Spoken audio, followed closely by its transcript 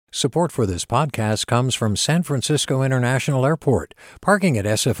Support for this podcast comes from San Francisco International Airport. Parking at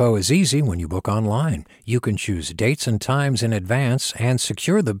SFO is easy when you book online. You can choose dates and times in advance and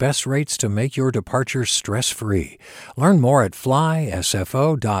secure the best rates to make your departure stress-free. Learn more at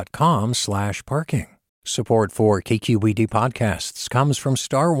flysfo.com/parking. Support for KQED podcasts comes from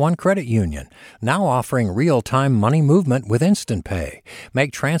Star One Credit Union, now offering real-time money movement with Instant Pay.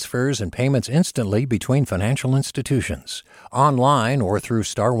 Make transfers and payments instantly between financial institutions, online or through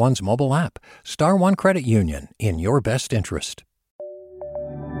Star One's mobile app. Star One Credit Union, in your best interest.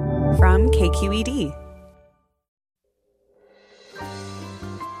 From KQED.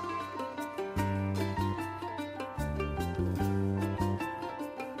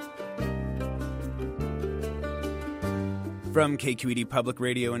 From KQED Public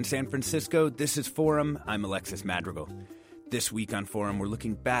Radio in San Francisco, this is Forum. I'm Alexis Madrigal. This week on Forum, we're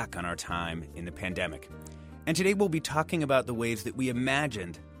looking back on our time in the pandemic. And today we'll be talking about the ways that we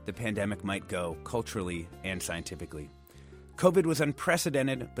imagined the pandemic might go culturally and scientifically. COVID was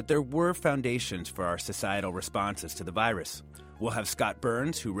unprecedented, but there were foundations for our societal responses to the virus. We'll have Scott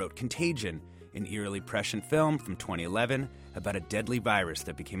Burns, who wrote Contagion, an eerily prescient film from 2011 about a deadly virus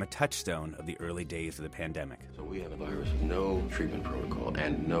that became a touchstone of the early days of the pandemic. So we have a virus with no treatment protocol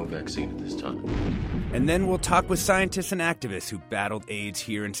and no vaccine at this time. And then we'll talk with scientists and activists who battled AIDS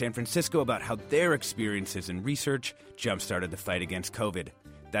here in San Francisco about how their experiences and research jump-started the fight against COVID.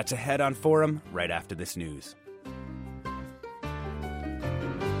 That's ahead on Forum right after this news.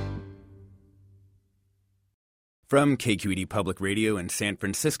 From KQED Public Radio in San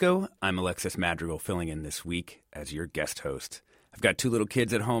Francisco, I'm Alexis Madrigal, filling in this week as your guest host. I've got two little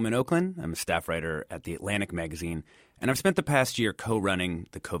kids at home in Oakland. I'm a staff writer at The Atlantic magazine, and I've spent the past year co-running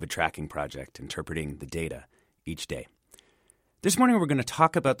the COVID tracking project, interpreting the data each day. This morning, we're going to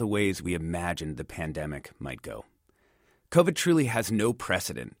talk about the ways we imagined the pandemic might go. COVID truly has no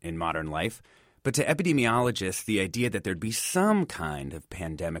precedent in modern life, but to epidemiologists, the idea that there'd be some kind of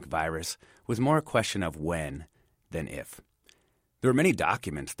pandemic virus was more a question of when than if. There were many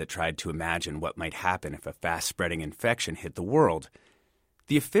documents that tried to imagine what might happen if a fast-spreading infection hit the world.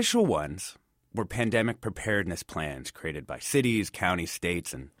 The official ones were pandemic preparedness plans created by cities, counties,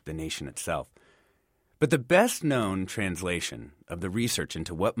 states, and the nation itself. But the best-known translation of the research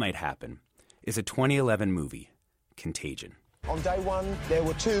into what might happen is a 2011 movie, Contagion. On day one, there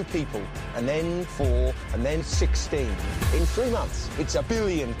were 2 people, and then 4, and then 16. In 3 months, it's 1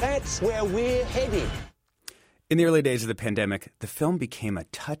 billion. That's where we're headed. In the early days of the pandemic, the film became a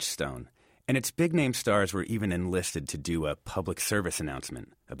touchstone, and its big-name stars were even enlisted to do a public service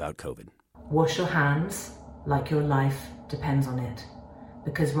announcement about COVID. Wash your hands like your life depends on it,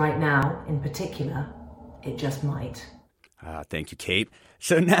 because right now, in particular, it just might. Thank you, Kate.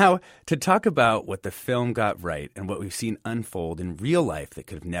 So now, to talk about what the film got right and what we've seen unfold in real life that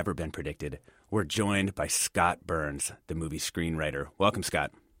could have never been predicted, we're joined by Scott Burns, the movie screenwriter. Welcome,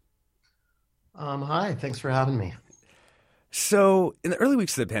 Scott. Hi, thanks for having me. So in the early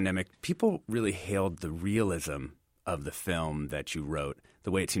weeks of the pandemic, people really hailed the realism of the film that you wrote,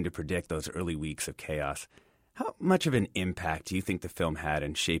 the way it seemed to predict those early weeks of chaos. How much of an impact do you think the film had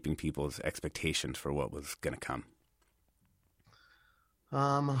in shaping people's expectations for what was going to come?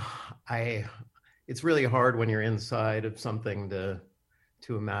 It's really hard when you're inside of something to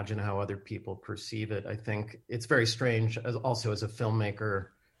imagine how other people perceive it. I think it's very strange, as a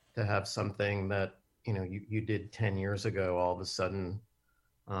filmmaker, to have something that you did 10 years ago all of a sudden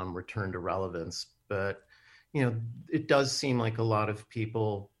return to relevance. But it does seem like a lot of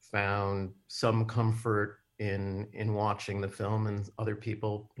people found some comfort in watching the film, and other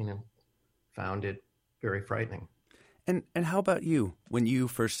people found it very frightening. And how about you? When you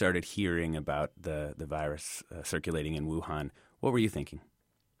first started hearing about the virus circulating in Wuhan, what were you thinking?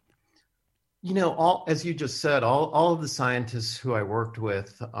 As you just said, all of the scientists who I worked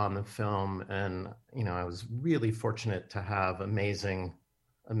with on the film, and I was really fortunate to have amazing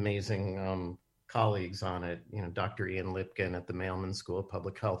colleagues on it. Dr. Ian Lipkin at the Mailman School of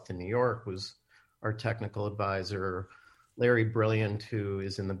Public Health in New York was our technical advisor. Larry Brilliant, who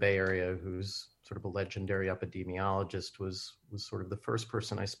is in the Bay Area, who's sort of a legendary epidemiologist, was sort of the first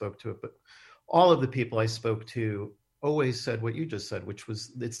person I spoke to. But all of the people I spoke to always said what you just said, which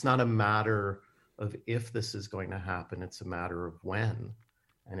was, it's not a matter of if this is going to happen, it's a matter of when.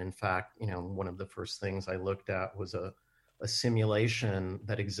 And in fact, one of the first things I looked at was a simulation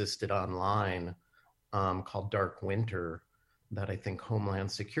that existed online called Dark Winter that I think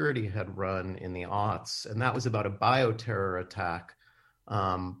Homeland Security had run in the aughts. And that was about a bioterror attack.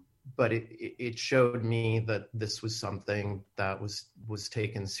 But it showed me that this was something that was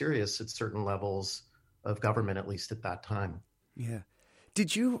taken serious at certain levels of government, at least at that time. Yeah.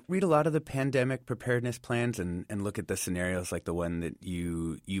 Did you read a lot of the pandemic preparedness plans and look at the scenarios like the one that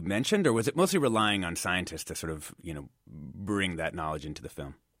you mentioned, or was it mostly relying on scientists to sort of, bring that knowledge into the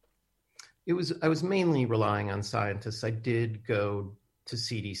film? I was mainly relying on scientists. I did go to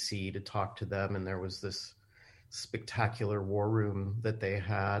CDC to talk to them, and there was this spectacular war room that they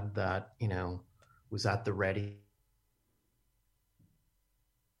had that, was at the ready.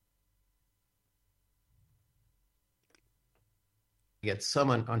 Get some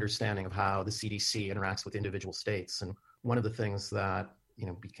understanding of how the CDC interacts with individual states. And one of the things that,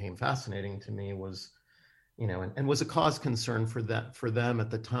 became fascinating to me was, and was a cause concern for them at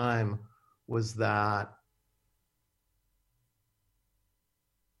the time, was that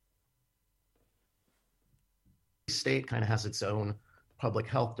the state kind of has its own public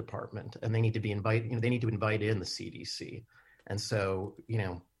health department, and they need to invite in the CDC. And so,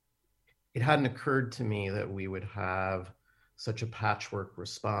 it hadn't occurred to me that we would have such a patchwork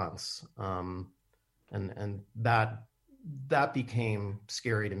response. And that became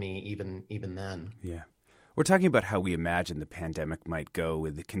scary to me even then. Yeah. We're talking about how we imagine the pandemic might go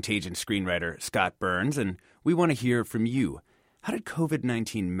with the Contagion screenwriter Scott Burns, and we want to hear from you. How did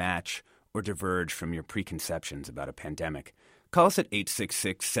COVID-19 match or diverge from your preconceptions about a pandemic? Call us at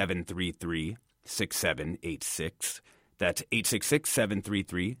 866-733-6786. That's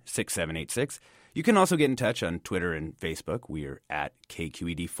 866-733-6786. You can also get in touch on Twitter and Facebook. We're at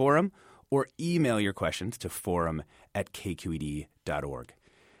KQED Forum, or email your questions to forum@kqed.org.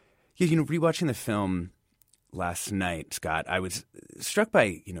 Rewatching the film last night, Scott, I was struck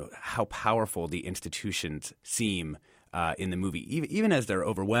by, how powerful the institutions seem in the movie, even as they're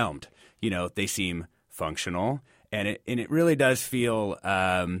overwhelmed. They seem functional, and it really does feel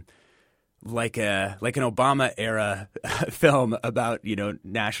like an Obama era film about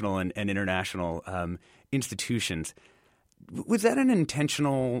national and international institutions. Was that an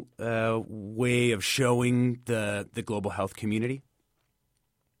intentional way of showing the global health community?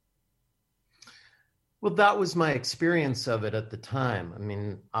 Well, that was my experience of it at the time. I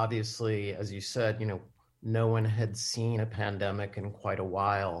mean, obviously, as you said, no one had seen a pandemic in quite a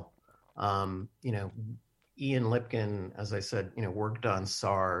while. Ian Lipkin, as I said, worked on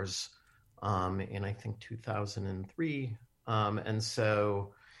SARS in, I think, 2003. And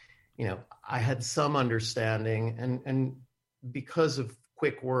so, I had some understanding, and because of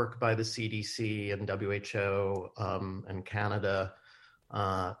quick work by the CDC and WHO and Canada,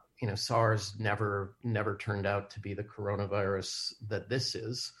 SARS never turned out to be the coronavirus that this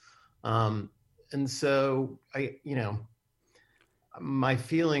is. And so my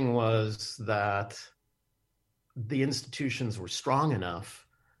feeling was that the institutions were strong enough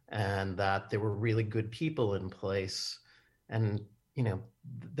and that there were really good people in place, and,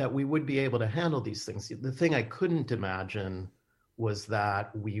 that we would be able to handle these things. The thing I couldn't imagine was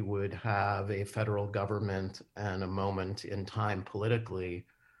that we would have a federal government and a moment in time politically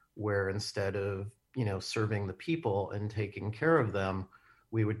where instead of, serving the people and taking care of them,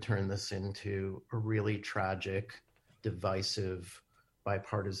 we would turn this into a really tragic, divisive,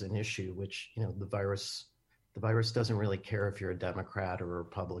 bipartisan issue, which, the virus doesn't really care if you're a Democrat or a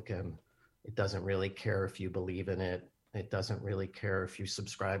Republican. It doesn't really care if you believe in it. It doesn't really care if you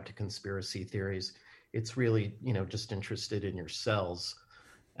subscribe to conspiracy theories. It's really, just interested in your cells.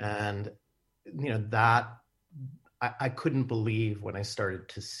 And, that I couldn't believe when I started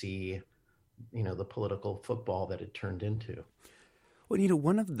to see, the political football that it turned into. Well,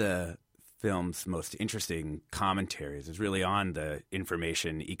 one of the film's most interesting commentaries is really on the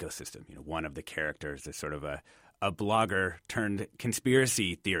information ecosystem. One of the characters is sort of a blogger turned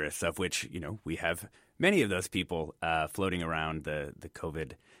conspiracy theorist, of which, we have many of those people floating around the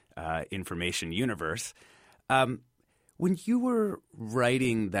COVID information universe. When you were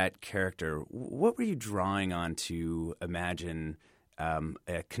writing that character, what were you drawing on to imagine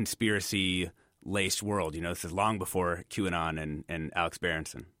a conspiracy-laced world? This is long before QAnon and Alex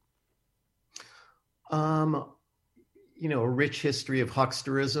Berenson. A rich history of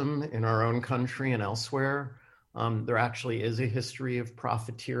hucksterism in our own country and elsewhere. There actually is a history of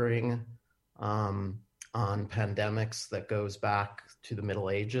profiteering on pandemics that goes back to the Middle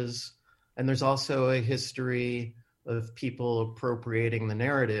Ages. And there's also a history of people appropriating the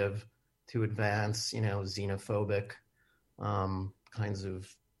narrative to advance, xenophobic kinds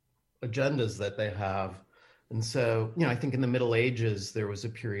of agendas that they have. And so, I think in the Middle Ages, there was a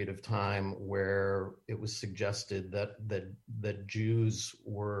period of time where it was suggested that Jews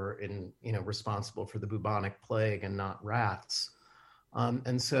were responsible for the bubonic plague and not rats.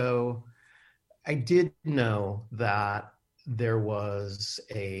 And so I did know that there was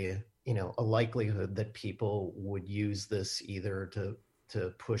a likelihood that people would use this either to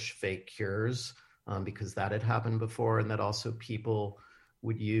to push fake cures because that had happened before, and that also people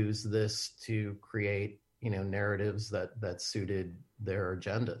would use this to create, narratives that suited their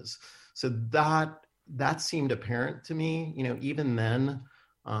agendas. So that seemed apparent to me. Even then,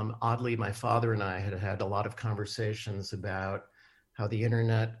 oddly, my father and I had a lot of conversations about how the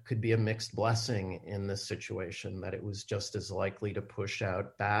internet could be a mixed blessing in this situation, that it was just as likely to push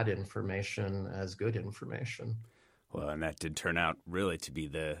out bad information as good information. Well, and that did turn out really to be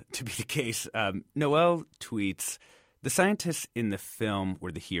the case. Noelle tweets, "The scientists in the film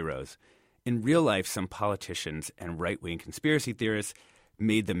were the heroes. In real life, some politicians and right-wing conspiracy theorists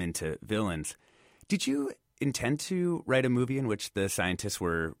made them into villains." Did you intend to write a movie in which the scientists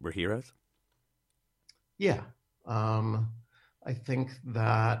were heroes? Yeah. I think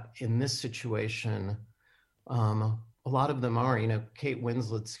that in this situation, a lot of them are. Kate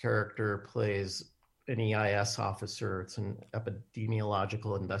Winslet's character plays an EIS officer. It's an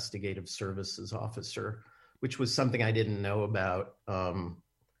epidemiological investigative services officer, which was something I didn't know about. And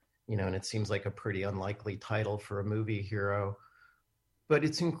it seems like a pretty unlikely title for a movie hero. But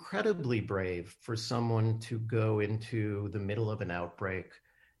it's incredibly brave for someone to go into the middle of an outbreak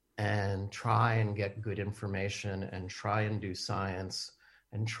and try and get good information and try and do science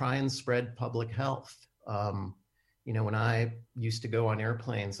and try and spread public health. When I used to go on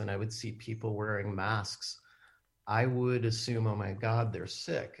airplanes and I would see people wearing masks, I would assume, oh my God, they're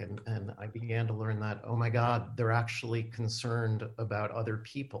sick. And I began to learn that, oh my God, they're actually concerned about other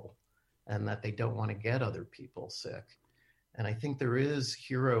people and that they don't want to get other people sick. And I think there is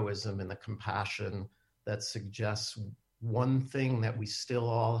heroism in the compassion that suggests one thing that we still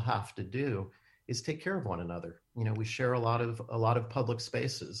all have to do is take care of one another. We share a lot of public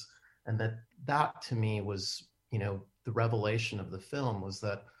spaces, and that to me was, the revelation of the film was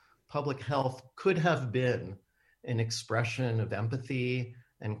that public health could have been an expression of empathy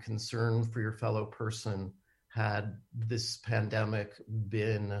and concern for your fellow person had this pandemic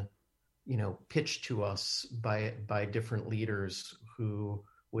been, pitched to us by different leaders who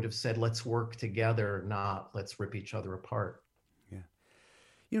would have said, let's work together, not let's rip each other apart.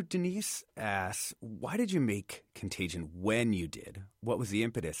 Yeah. Denise asks, why did you make Contagion when you did? What was the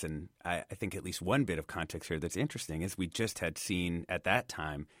impetus? And I think at least one bit of context here that's interesting is we just had seen at that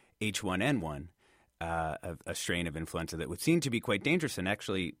time H1N1, a strain of influenza that would seem to be quite dangerous and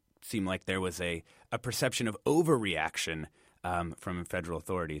actually seemed like there was a perception of overreaction from federal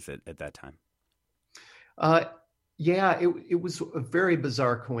authorities at that time. Yeah, it was a very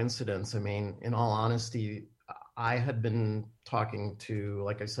bizarre coincidence. I mean, in all honesty, I had been talking to,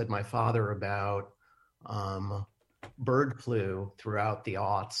 like I said, my father about bird flu throughout the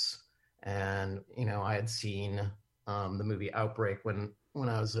aughts. And, I had seen the movie Outbreak when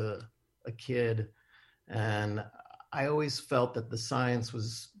I was a kid. And I always felt that the science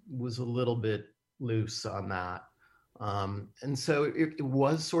was a little bit loose on that. And so it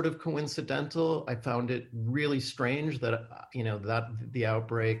was sort of coincidental. I found it really strange that, that the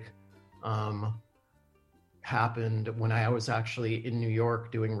outbreak happened when I was actually in New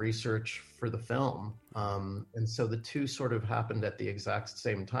York doing research for the film. And so the two sort of happened at the exact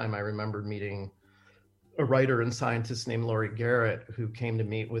same time. I remember meeting a writer and scientist named Laurie Garrett who came to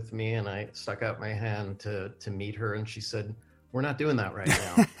meet with me, and I stuck out my hand to meet her, and she said, "We're not doing that right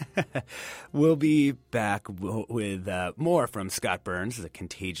now." We'll be back with more from Scott Burns, the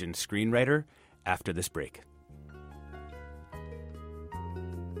Contagion screenwriter, after this break.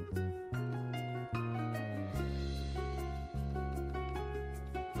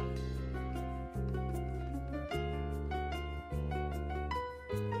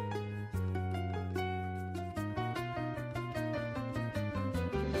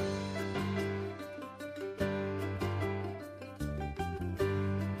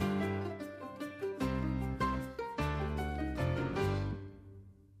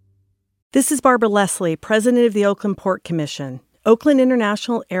 This is Barbara Leslie, President of the Oakland Port Commission. Oakland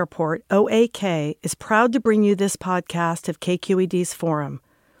International Airport, OAK, is proud to bring you this podcast of KQED's Forum.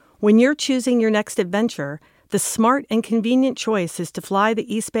 When you're choosing your next adventure, the smart and convenient choice is to fly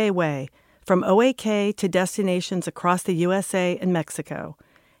the East Bay Way, from OAK to destinations across the USA and Mexico.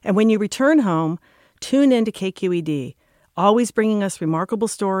 And when you return home, tune in to KQED, always bringing us remarkable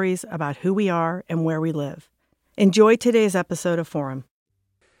stories about who we are and where we live. Enjoy today's episode of Forum.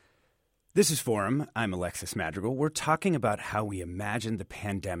 This is Forum. I'm Alexis Madrigal. We're talking about how we imagined the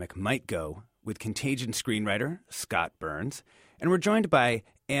pandemic might go with Contagion screenwriter Scott Burns. And we're joined by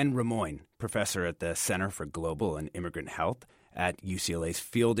Anne Rimoin, professor at the Center for Global and Immigrant Health at UCLA's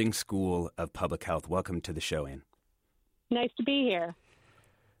Fielding School of Public Health. Welcome to the show, Anne. Nice to be here.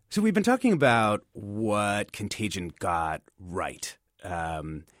 So we've been talking about what Contagion got right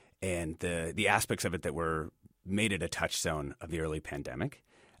and the aspects of it that made it a touchstone of the early pandemic.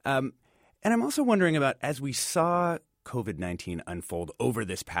 And I'm also wondering about, as we saw COVID-19 unfold over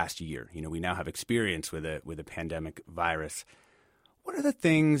this past year, we now have experience with a pandemic virus. What are the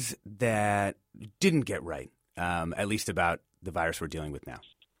things that didn't get right, at least about the virus we're dealing with now?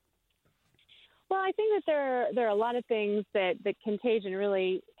 Well, I think that there are a lot of things that contagion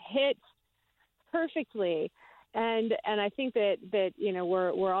really hit perfectly. And I think that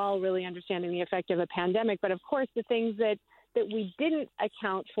we're all really understanding the effect of a pandemic. But of course, the things that we didn't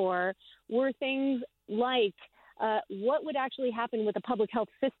account for were things like what would actually happen with a public health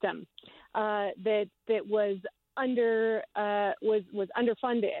system that was underfunded,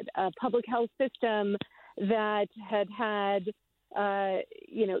 a public health system that had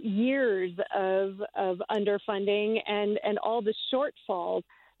years of underfunding and all the shortfalls.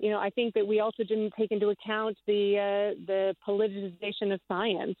 I think that we also didn't take into account the politicization of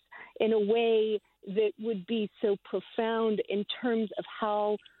science in a way that would be so profound in terms of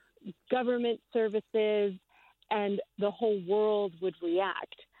how government services and the whole world would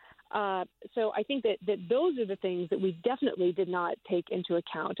react. So I think that those are the things that we definitely did not take into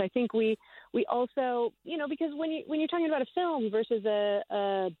account. I think we also, because when you're talking about a film versus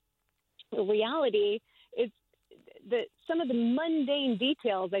a reality, it's some of the mundane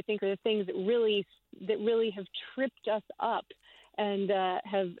details, I think, are the things that really have tripped us up and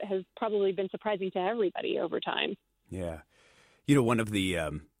have probably been surprising to everybody over time. Yeah. One of the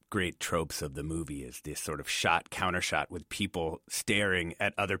great tropes of the movie is this sort of counter-shot with people staring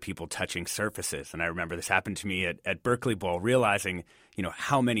at other people touching surfaces. And I remember this happened to me at Berkeley Bowl, realizing,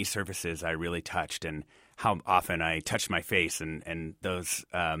 how many surfaces I really touched and how often I touched my face and those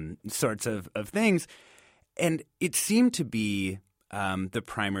sorts of things. And it seemed to be the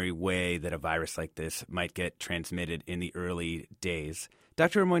primary way that a virus like this might get transmitted in the early days.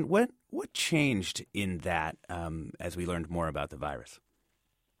 Dr. Ermoin, what changed in that as we learned more about the virus?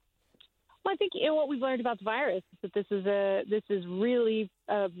 Well, I think what we've learned about the virus is that this is really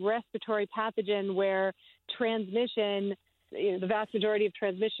a respiratory pathogen where transmission, the vast majority of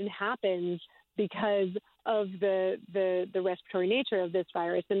transmission happens because of the respiratory nature of this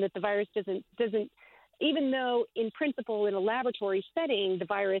virus, and that the virus doesn't. Even though, in principle, in a laboratory setting, the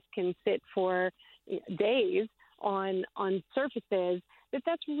virus can sit for days on surfaces,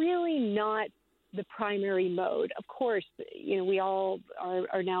 that's really not the primary mode. Of course, we all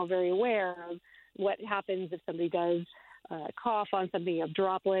are now very aware of what happens if somebody does cough on something, of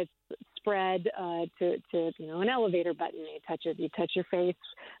droplets spread to an elevator button. You touch your face.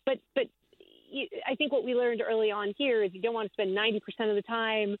 But I think what we learned early on here is you don't want to spend 90% of the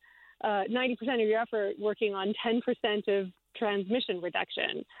time, 90% of your effort working on 10% of transmission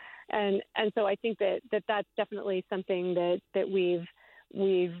reduction. And so I think that's definitely something that we've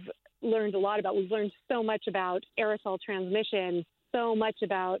learned a lot about. We've learned so much about aerosol transmission, so much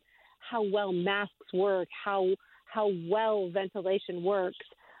about how well masks work, how well ventilation works.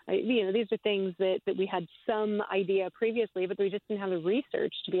 These are things that we had some idea previously, but we just didn't have the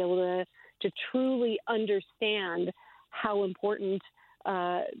research to be able to truly understand how important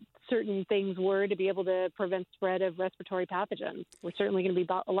certain things were to be able to prevent spread of respiratory pathogens. We're certainly going to be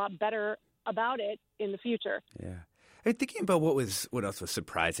a lot better about it in the future. Yeah. And thinking about what else was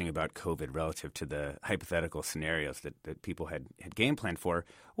surprising about COVID relative to the hypothetical scenarios that people had game planned for,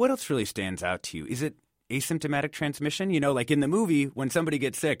 what else really stands out to you? Is it asymptomatic transmission? Like in the movie, when somebody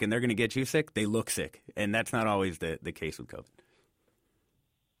gets sick and they're going to get you sick, they look sick. And that's not always the case with COVID.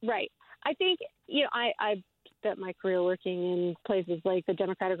 Right. I think, I've spent my career working in places like the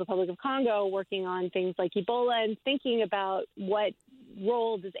Democratic Republic of Congo, working on things like Ebola and thinking about what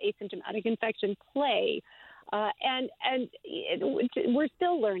role does asymptomatic infection play. And we're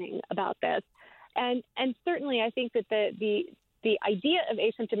still learning about this. And certainly I think that the idea of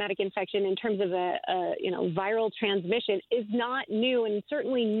asymptomatic infection in terms of a viral transmission is not new, and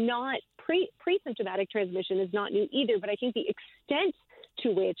certainly not pre-symptomatic transmission is not new either. But I think the extent to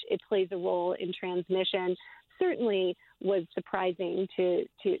which it plays a role in transmission certainly was surprising to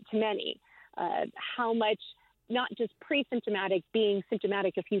many. How much, not just pre-symptomatic, being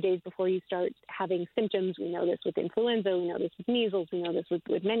symptomatic a few days before you start having symptoms. We know this with influenza, we know this with measles, we know this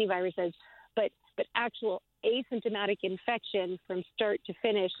with many viruses, but actual asymptomatic infection from start to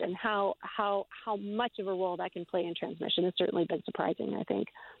finish, and how much of a role that can play in transmission has certainly been surprising, I think.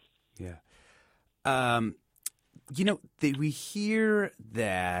 Yeah. We hear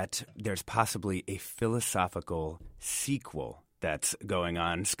that there's possibly a philosophical sequel that's going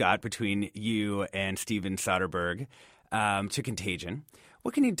on, Scott, between you and Steven Soderbergh to Contagion.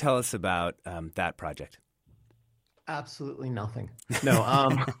 What can you tell us about that project? Absolutely nothing.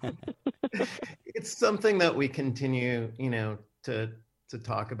 No, it's something that we continue, to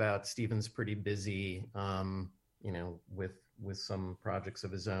talk about. Stephen's pretty busy, with some projects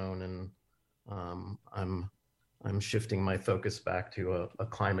of his own, and I'm shifting my focus back to a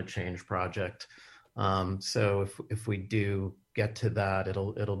climate change project. So if we do get to that,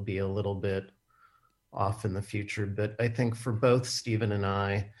 it'll be a little bit off in the future. But I think for both Stephen and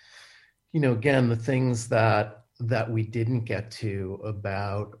I, again, the things that we didn't get to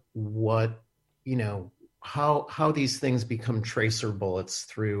about what, how these things become tracer bullets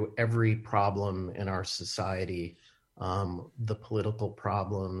through every problem in our society, the political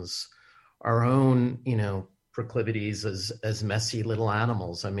problems, our own, proclivities as messy little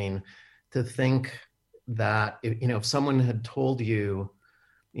animals. I mean, to think that, if someone had told you,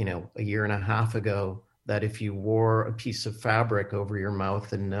 a year and a half ago, that if you wore a piece of fabric over your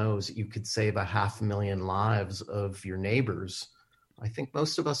mouth and nose, you could save 500,000 lives of your neighbors, I think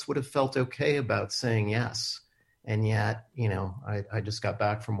most of us would have felt okay about saying yes. And yet, I just got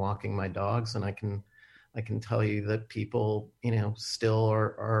back from walking my dogs, and I can tell you that people, still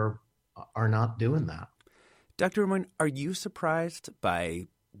are not doing that. Dr. Ramon, are you surprised by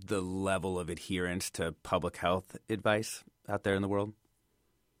the level of adherence to public health advice out there in the world?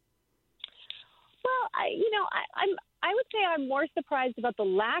 Well, I would say I'm more surprised about the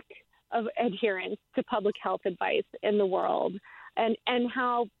lack of adherence to public health advice in the world, and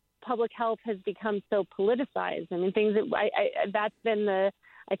how public health has become so politicized. I mean, things that that's been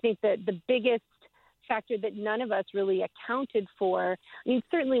I think that the biggest factor that none of us really accounted for. I mean,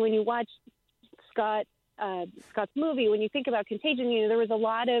 certainly when you watch Scott's movie, when you think about Contagion, there was a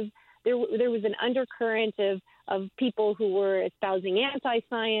lot of there was an undercurrent of people who were espousing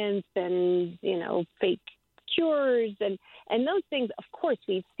anti-science and fake cures and those things. Of course,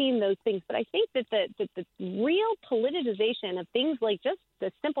 we've seen those things, but I think that the real politicization of things like just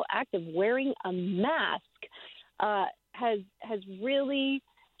the simple act of wearing a mask has really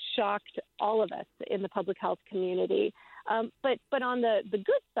shocked all of us in the public health community. But on the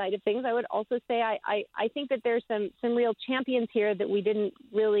good side of things, I would also say I think that there's some real champions here that we didn't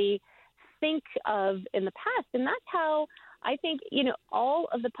really think of in the past. And that's how I think, all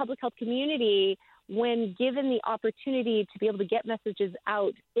of the public health community, when given the opportunity to be able to get messages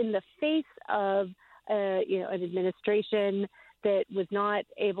out in the face of, an administration that was not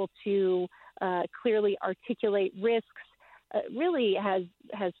able to clearly articulate risks, really has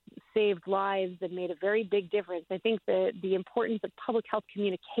saved lives and made a very big difference. I think the importance of public health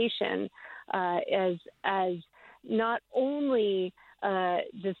communication as not only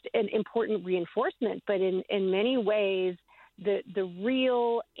just an important reinforcement, but in many ways the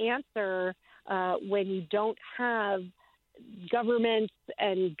real answer when you don't have governments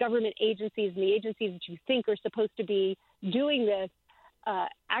and government agencies and the agencies that you think are supposed to be doing this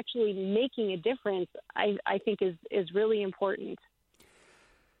actually making a difference, I think is really important.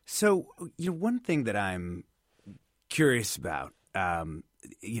 So, one thing that I'm curious about,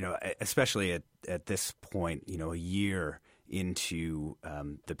 especially at this point, a year into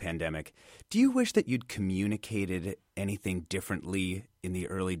the pandemic, do you wish that you'd communicated anything differently in the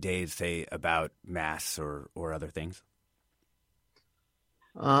early days, say, about masks or other things?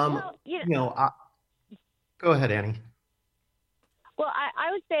 Go ahead, Annie. Well,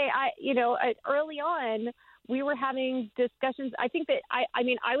 I would say, early on, we were having discussions. I think that, I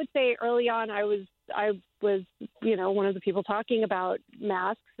would say early on, I was, one of the people talking about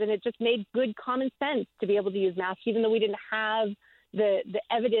masks, and it just made good common sense to be able to use masks, even though we didn't have the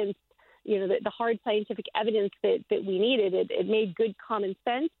evidence, the hard scientific evidence that we needed. It made good common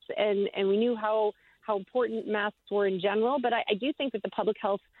sense, and we knew how important masks were in general. But I do think that the public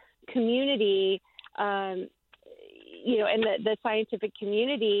health community, and the scientific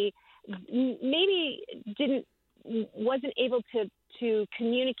community maybe wasn't able to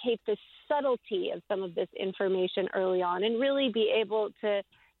communicate the subtlety of some of this information early on, and really be able to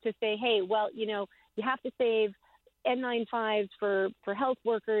say, hey, well, you have to save N95s for health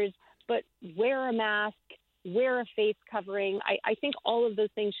workers, but wear a mask, wear a face covering. I think all of those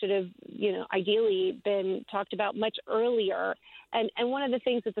things should have, ideally been talked about much earlier. And one of the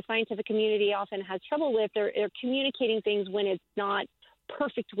things that the scientific community often has trouble with, they're communicating things when it's not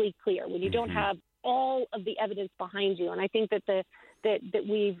perfectly clear, when you don't have all of the evidence behind you. And I think that that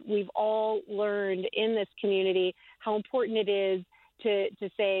we've all learned in this community how important it is to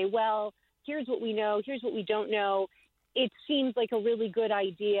say, well, here's what we know, here's what we don't know. It seems like a really good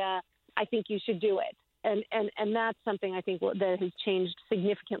idea. I think you should do it. And that's something I think that has changed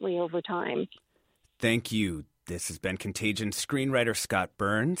significantly over time. Thank you. This has been Contagion screenwriter Scott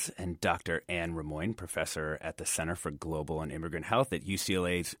Burns and Dr. Anne Rimoin, professor at the Center for Global and Immigrant Health at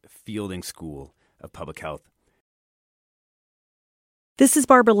UCLA's Fielding School of Public Health. This is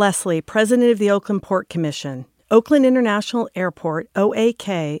Barbara Leslie, president of the Oakland Port Commission. Oakland International Airport,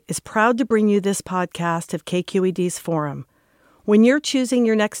 OAK, is proud to bring you this podcast of KQED's Forum. When you're choosing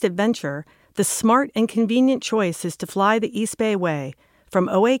your next adventure, the smart and convenient choice is to fly the East Bay Way, from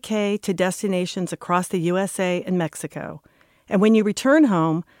OAK to destinations across the USA and Mexico. And when you return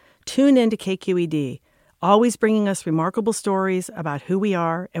home, tune in to KQED, always bringing us remarkable stories about who we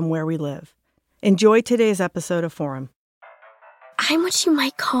are and where we live. Enjoy today's episode of Forum. I'm what you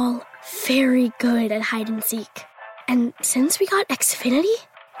might call very good at hide and seek. And since we got Xfinity,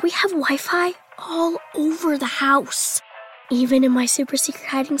 we have Wi-Fi all over the house, even in my super secret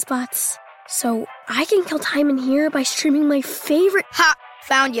hiding spots. So I can kill time in here by streaming my favorite... Ha!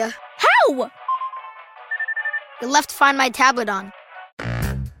 Found you. How? You left Find My tablet on.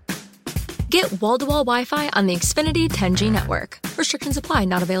 Get wall-to-wall Wi-Fi on the Xfinity 10G network. Restrictions apply.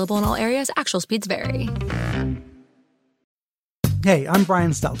 Not available in all areas. Actual speeds vary. Hey, I'm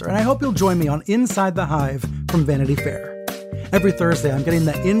Brian Stelter, and I hope you'll join me on Inside the Hive from Vanity Fair. Every Thursday, I'm getting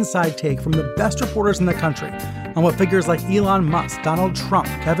the inside take from the best reporters in the country on what figures like Elon Musk, Donald Trump,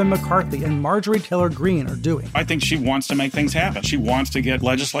 Kevin McCarthy, and Marjorie Taylor Greene are doing. I think she wants to make things happen. She wants to get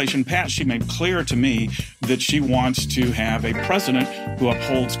legislation passed. She made clear to me that she wants to have a president who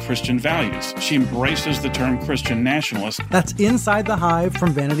upholds Christian values. She embraces the term Christian nationalist. That's Inside the Hive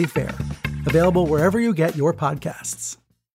from Vanity Fair, available wherever you get your podcasts.